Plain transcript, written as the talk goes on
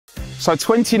So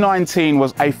 2019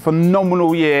 was a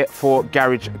phenomenal year for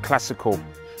Garage Classical.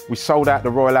 We sold out the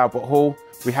Royal Albert Hall.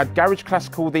 We had Garage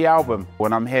Classical, the album,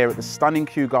 when I'm here at the stunning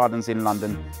Kew Gardens in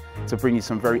London to bring you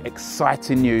some very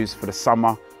exciting news for the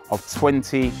summer of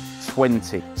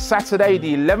 2020. Saturday,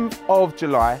 the 11th of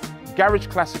July, Garage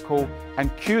Classical and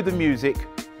Cue the Music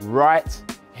right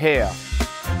here.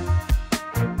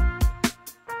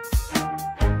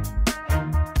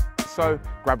 So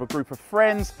grab a group of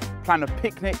friends, plan a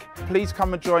picnic. Please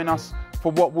come and join us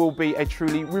for what will be a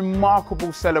truly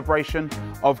remarkable celebration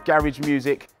of garage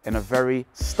music in a very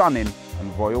stunning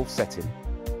and royal setting.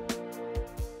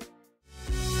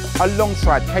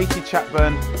 Alongside Katie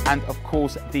Chatburn and of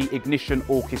course the Ignition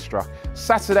Orchestra.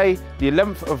 Saturday, the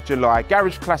 11th of July,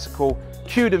 Garage Classical,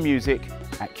 Cue the Music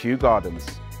at Kew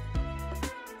Gardens.